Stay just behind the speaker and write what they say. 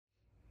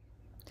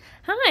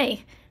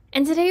Hi,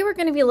 and today we're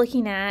going to be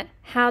looking at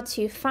how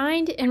to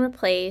find and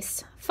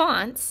replace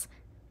fonts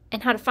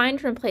and how to find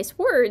and replace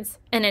words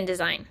in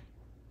InDesign.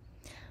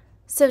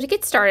 So to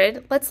get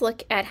started, let's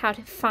look at how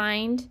to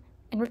find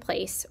and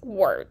replace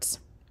words.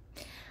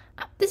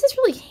 This is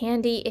really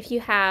handy if you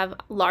have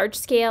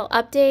large-scale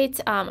updates,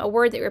 a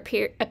word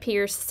that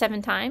appears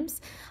 7 times.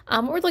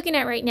 What we're looking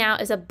at right now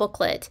is a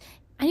booklet.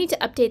 I need to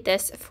update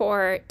this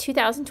for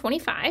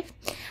 2025.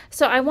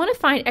 So I want to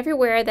find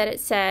everywhere that it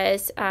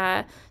says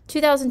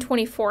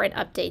 2024 and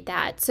update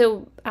that.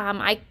 So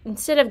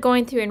instead of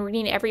going through and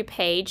reading every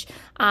page,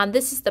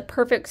 this is the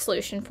perfect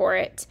solution for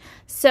it.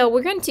 So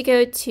we're going to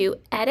go to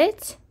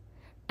Edit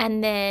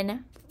and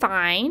then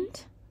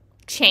Find,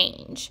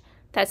 Change.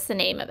 That's the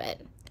name of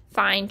it.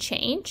 Find,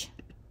 Change.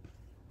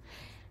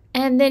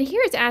 And then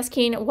here it's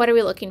asking, what are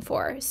we looking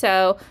for?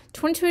 So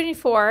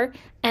 2024,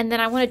 and then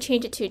I want to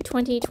change it to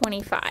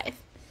 2025.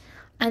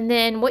 And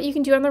then what you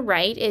can do on the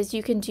right is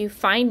you can do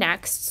Find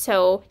Next.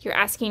 So you're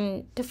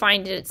asking to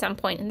find it at some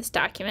point in this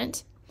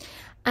document.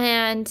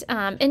 And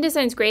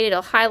InDesign's great.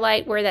 It'll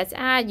highlight where that's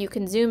at. You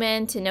can zoom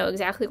in to know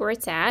exactly where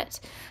it's at.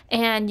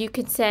 And you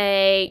could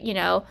say,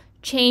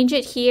 change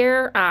it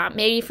here.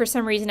 Maybe for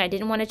some reason I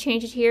didn't want to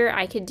change it here.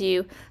 I could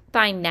do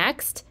Find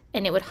Next,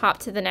 and it would hop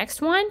to the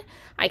next one.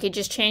 I could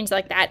just change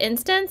like that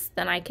instance,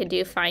 then I could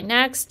do Find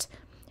Next,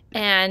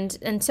 and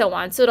so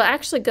on. So it'll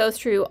actually go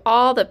through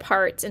all the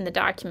parts in the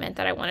document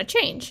that I want to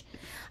change.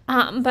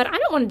 But I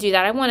don't want to do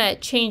that. I want to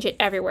change it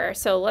everywhere.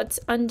 So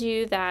let's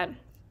undo that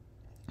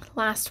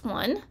last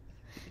one.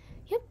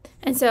 Yep.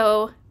 And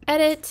so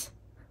Edit,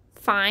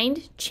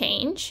 Find,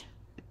 Change.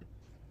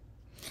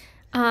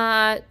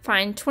 Find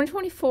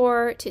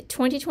 2024 to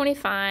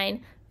 2025.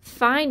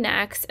 Find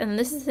Next, and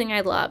this is the thing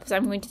I love, is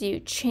I'm going to do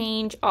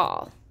Change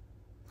All.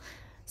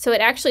 So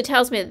it actually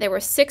tells me that there were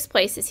 6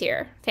 places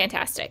here.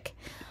 Fantastic.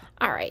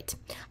 All right.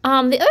 The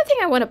other thing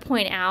I want to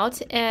point out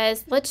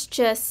is let's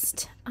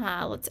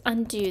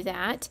undo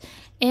that.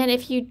 And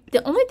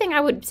the only thing I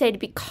would say to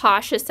be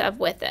cautious of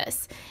with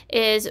this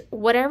is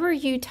whatever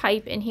you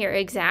type in here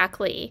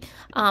exactly,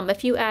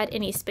 if you add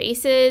any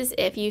spaces,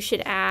 if you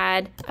should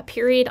add a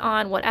period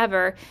on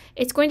whatever,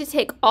 it's going to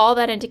take all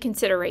that into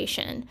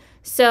consideration.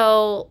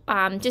 So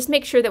just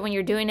make sure that when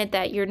you're doing it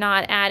that you're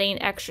not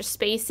adding extra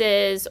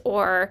spaces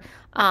or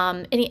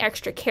any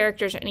extra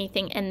characters or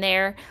anything in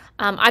there.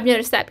 I've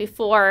noticed that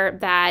before,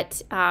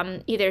 that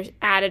either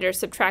added or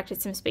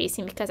subtracted some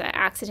spacing because I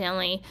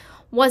accidentally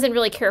wasn't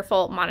really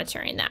careful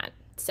monitoring that.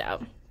 So,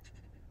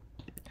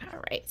 all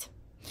right.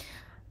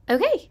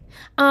 Okay,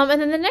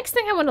 and then the next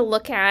thing I want to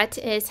look at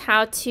is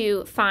how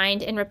to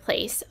find and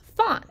replace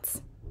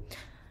fonts.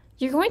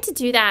 You're going to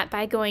do that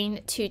by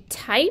going to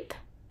Type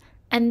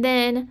and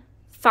then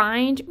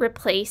Find,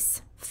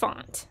 Replace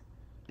Font.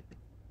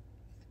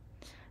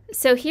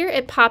 So here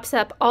it pops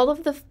up all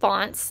of the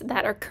fonts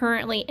that are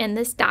currently in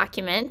this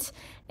document,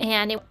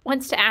 and it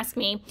wants to ask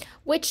me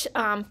which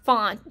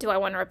font do I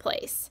want to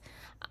replace.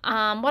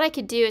 What I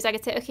could do is I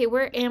could say, okay,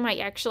 where am I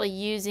actually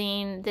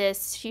using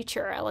this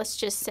Futura? Let's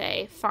just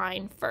say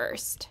Find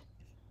First.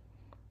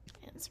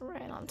 It's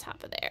right on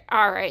top of there.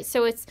 All right,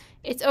 so it's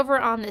over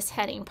on this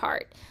heading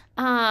part.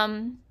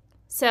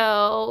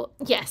 So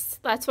yes,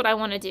 that's what I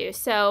want to do.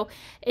 So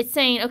it's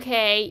saying,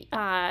 okay,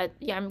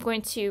 yeah, I'm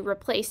going to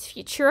replace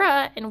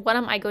Futura, and what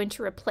am I going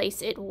to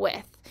replace it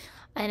with?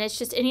 And it's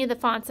just any of the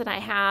fonts that I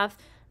have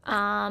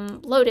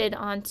loaded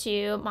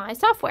onto my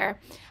software.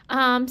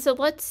 So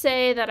let's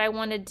say that I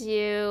want to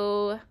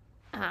do,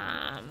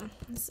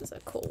 this is a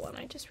cool one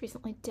I just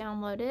recently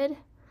downloaded,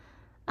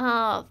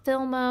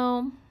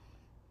 Filmo.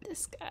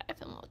 This guy,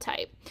 Filmo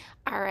type.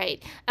 All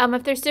right.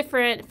 If there's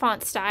different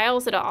font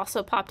styles, it'll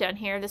also pop down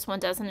here. This one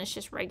doesn't. It's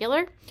just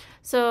regular.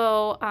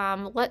 So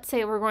let's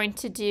say we're going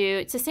to do,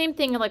 it's the same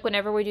thing like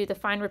whenever we do the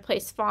Find,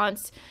 Replace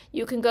Fonts.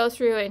 You can go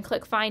through and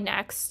click Find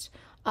Next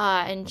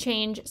and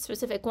change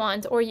specific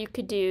ones, or you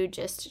could do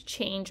just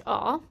Change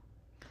All.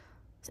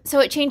 So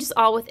it changes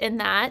all within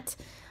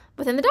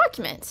the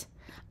document.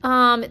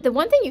 The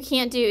one thing you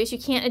can't do is you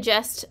can't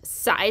adjust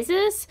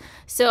sizes.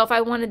 So if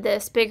I wanted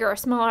this bigger or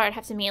smaller, I'd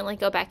have to manually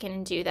go back in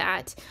and do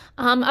that.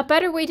 A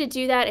better way to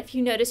do that, if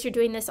you notice you're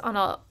doing this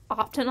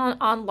often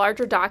on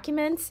larger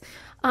documents,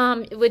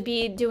 it would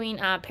be doing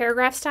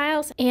paragraph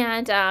styles,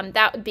 and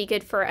that would be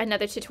good for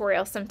another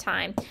tutorial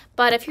sometime.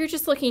 But if you're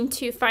just looking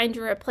to find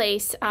and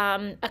replace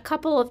a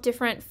couple of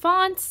different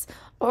fonts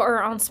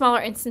or on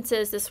smaller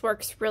instances, this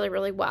works really,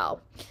 really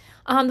well.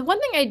 The one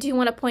thing I do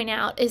want to point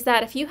out is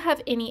that if you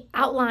have any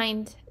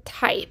outlined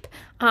type,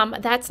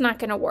 that's not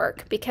going to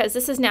work because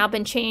this has now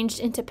been changed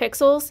into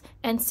pixels,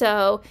 and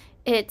so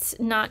it's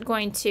not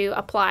going to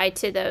apply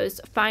to those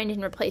find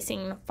and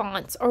replacing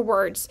fonts or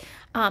words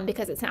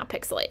because it's now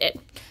pixelated.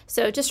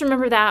 So just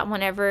remember that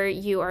whenever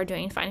you are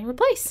doing find and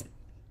replace.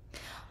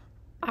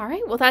 All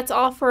right, well, that's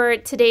all for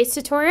today's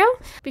tutorial.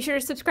 Be sure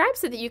to subscribe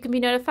so that you can be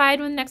notified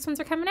when the next ones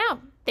are coming out.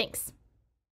 Thanks.